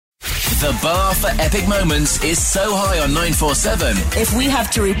The bar for epic moments is so high on 947. If we have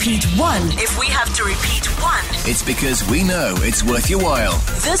to repeat one, it's because we know it's worth your while.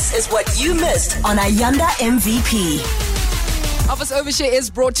 this is what you missed on Ayanda MVP. Office Overshare is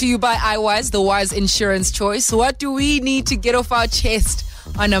brought to you by iWise, the wise insurance choice. What do we need to get off our chest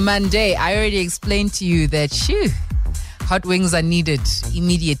on a Monday? I already explained to you that, hot wings are needed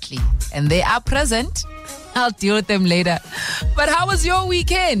immediately. And they are present. I'll deal with them later. But how was your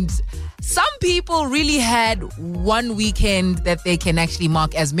weekend? Some people really had one weekend that they can actually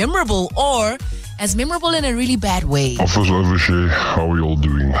mark as memorable or as memorable in a really bad way. Office Overshare, how are you all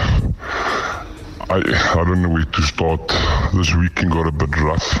doing? I don't know where to start. This weekend got a bit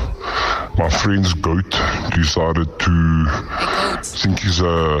rough. My friend's goat decided to think he's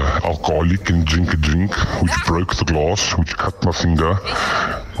a alcoholic and drink a drink, which broke the glass, which cut my finger,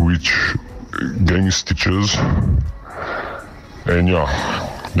 which gave me stitches. And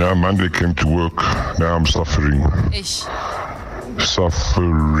now Monday came to work. Now I'm suffering.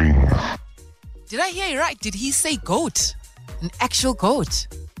 Suffering. Did I hear you right? Did he say goat? An actual goat?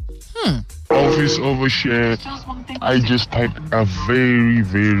 Office Overshare, I just had a very,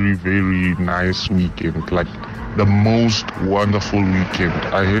 very, very nice weekend. Like the most wonderful weekend.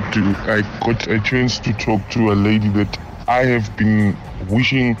 I got a chance to talk to a lady that I have been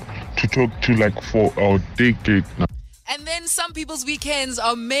wishing to talk to like for a decade now. And then some people's weekends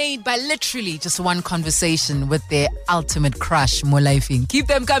are made by literally just one conversation with their ultimate crush, Molifing. Keep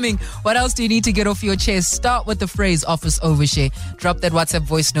them coming. What else do you need to get off your chest? Start with the phrase Office Overshare. Drop that WhatsApp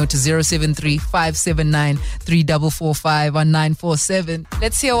voice note to 073-579-3445 on 947.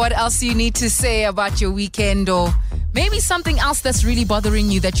 Let's hear what else you need to say about your weekend, or maybe something else that's really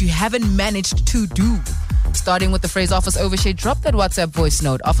bothering you that you haven't managed to do. Starting with the phrase Office Overshare, drop that WhatsApp voice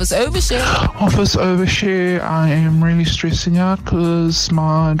note. Office Overshare. Office Overshare, I am really stressing out because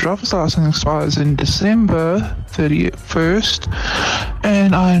my driver's license expires in December 31st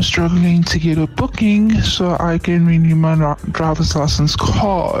and I am struggling to get a booking so I can renew my driver's license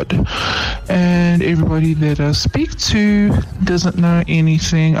card. And everybody that I speak to doesn't know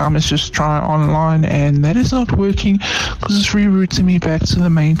anything. I must just try online and that is not working because it's rerouting me back to the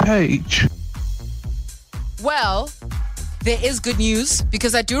main page. Well, there is good news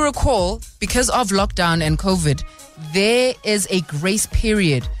because I do recall, because of lockdown and COVID, there is a grace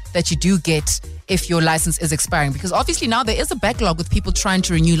period that you do get if your license is expiring. Because obviously now there is a backlog with people trying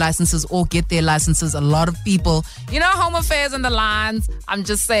to renew licenses or get their licenses. A lot of people, home affairs and the lines, I'm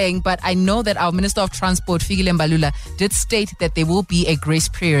just saying. But I know that our Minister of Transport, Fikile Mbalula, did state that there will be a grace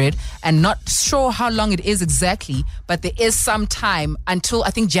period, and not sure how long it is exactly, but there is some time until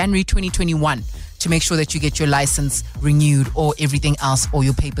I think January 2021. To make sure that you get your license renewed or everything else or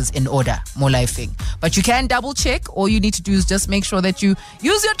your papers in order. More lifing. But you can double check. All you need to do is just make sure that you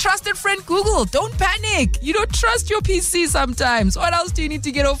use your trusted friend Google. Don't panic. You don't trust your PC sometimes. What else do you need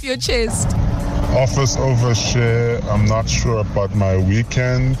to get off your chest? Office Overshare, I'm not sure about my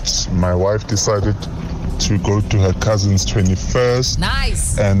weekend. My wife decided to go to her cousin's 21st.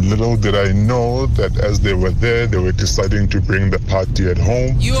 Nice. And little did I know that as they were there, they were deciding to bring the party at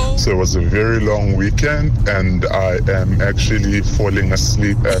home. So it was a very long weekend and I am actually falling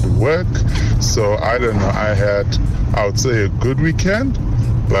asleep at work. So I don't know, I would say a good weekend,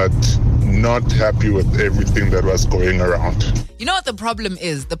 but not happy with everything that was going around. You know what the problem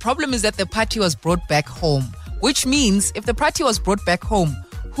is? The problem is that the party was brought back home, which means if the party was brought back home,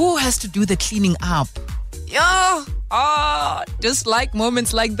 who has to do the cleaning up? Just like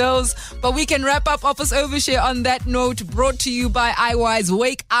moments like those. But we can wrap up Office Overshare on that note, brought to you by iWise.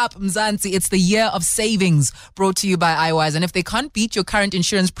 Wake up, Mzansi. It's the year of savings, brought to you by iWise. And if they can't beat your current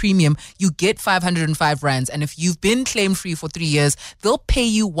insurance premium, you get 505 rands. And if you've been claim-free for 3 years, they'll pay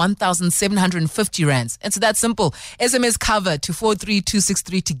you 1,750 rands. It's that simple. SMS cover to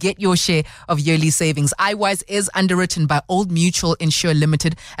 43263 to get your share of yearly savings. iWise is underwritten by Old Mutual Insure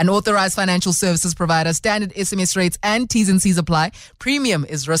Limited, an authorized financial services provider. Standard SMS rates and T's and C's apply. Premium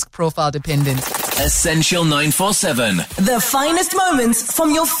is risk profile dependent. Essential 947. The finest moments from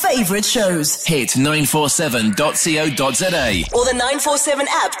your favorite shows. Hit 947.co.za Or the 947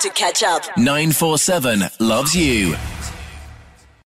 app to catch up. 947 loves you.